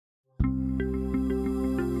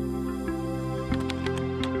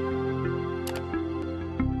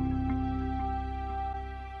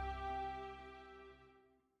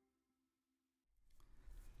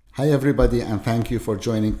Hi everybody, and thank you for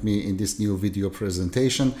joining me in this new video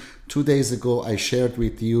presentation. 2 days ago I shared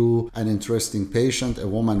with you an interesting patient, a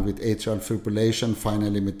woman with atrial fibrillation,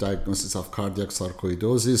 finally with diagnosis of cardiac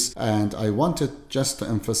sarcoidosis, and I wanted just to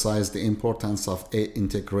emphasize the importance of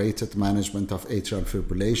integrated management of atrial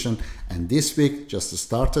fibrillation. And this week just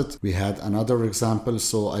started, we had another example,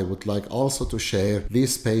 so I would like also to share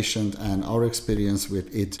this patient and our experience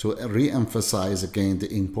with it to re-emphasize again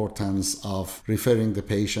the importance of referring the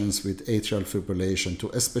patients with atrial fibrillation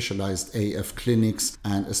to specialized AF clinics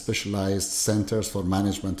and specialized centers for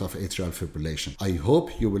management of atrial fibrillation. I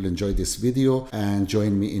hope you will enjoy this video and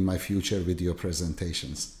join me in my future video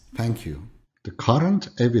presentations. Thank you. The current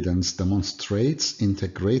evidence demonstrates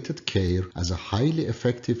integrated care as a highly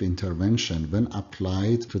effective intervention when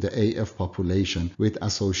applied to the AF population, with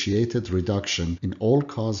associated reduction in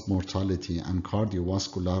all-cause mortality and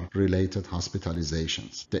cardiovascular-related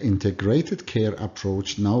hospitalizations. The integrated care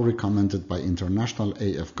approach, now recommended by international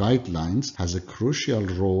AF guidelines, has a crucial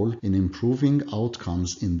role in improving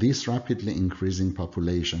outcomes in this rapidly increasing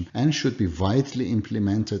population and should be widely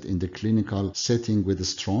implemented in the clinical setting with a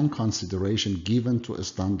strong consideration given to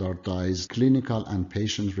standardized clinical and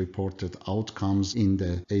patient-reported outcomes in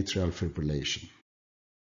the atrial fibrillation.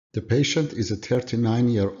 The patient is a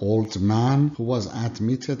 39-year-old man who was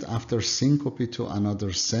admitted after syncope to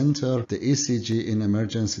another center. The ECG in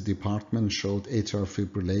emergency department showed atrial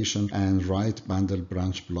fibrillation and right bundle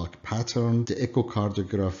branch block pattern. The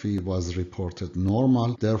echocardiography was reported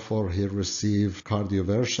normal. Therefore, he received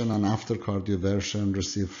cardioversion, and after cardioversion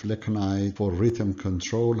received flecainide for rhythm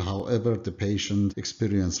control. However, the patient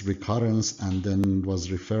experienced recurrence and then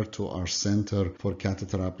was referred to our center for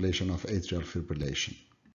catheter ablation of atrial fibrillation.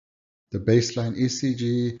 The baseline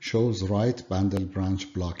ECG shows right bundle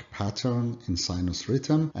branch block pattern in sinus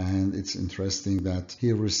rhythm, and it's interesting that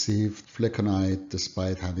he received flecainide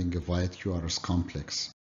despite having a wide QRS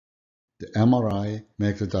complex. The MRI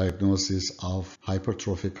makes the diagnosis of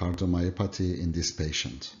hypertrophic cardiomyopathy in this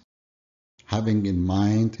patient. Having in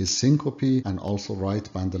mind his syncope and also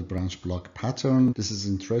right bundle branch block pattern, this is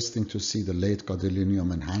interesting to see the late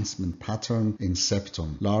gadolinium enhancement pattern in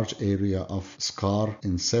septum, large area of scar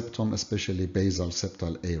in septum, especially basal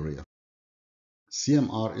septal area.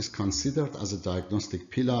 CMR is considered as a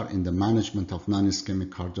diagnostic pillar in the management of non-ischemic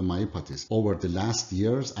cardiomyopathies. Over the last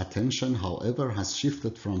years, attention, however, has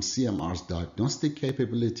shifted from CMR's diagnostic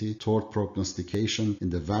capability toward prognostication in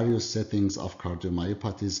the various settings of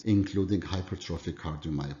cardiomyopathies, including hypertrophic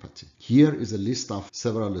cardiomyopathy. Here is a list of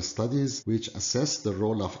several studies which assess the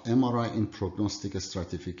role of MRI in prognostic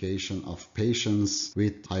stratification of patients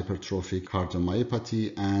with hypertrophic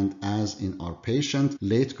cardiomyopathy, and as in our patient,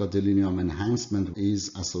 late gadolinium enhancement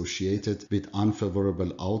is associated with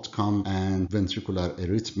unfavorable outcome and ventricular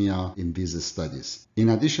arrhythmia in these studies. In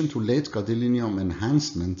addition to late gadolinium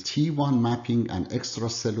enhancement, T1 mapping and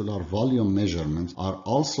extracellular volume measurement are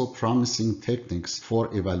also promising techniques for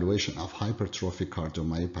evaluation of hypertrophic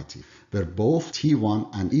cardiomyopathy, where both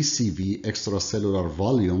T1 and ECV extracellular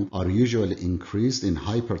volume are usually increased in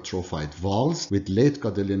hypertrophied valves with late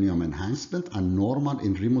gadolinium enhancement and normal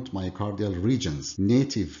in remote myocardial regions.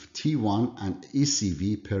 Native T1 and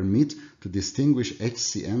ECV permit to distinguish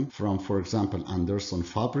HCM from, for example,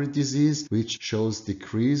 Anderson-Fabry disease, which shows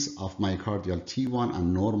decrease of myocardial T1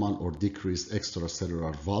 and normal or decreased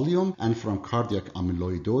extracellular volume, and from cardiac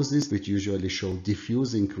amyloidosis, which usually show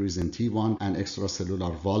diffuse increase in T1 and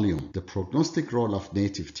extracellular volume. The prognostic role of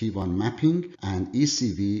native T1 mapping and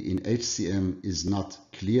ECV in HCM is not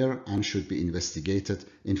clear and should be investigated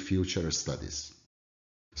in future studies.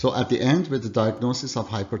 So at the end, with the diagnosis of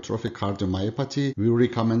hypertrophic cardiomyopathy, we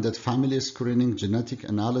recommended family screening, genetic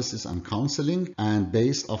analysis, and counseling. And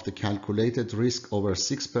based off the calculated risk over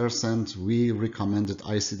 6%, we recommended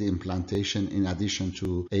ICD implantation in addition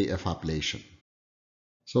to AF ablation.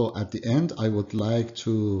 So at the end, I would like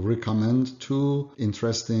to recommend 2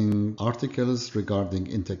 interesting articles regarding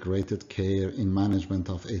integrated care in management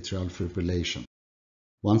of atrial fibrillation.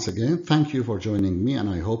 Once again, thank you for joining me, and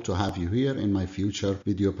I hope to have you here in my future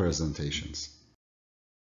video presentations.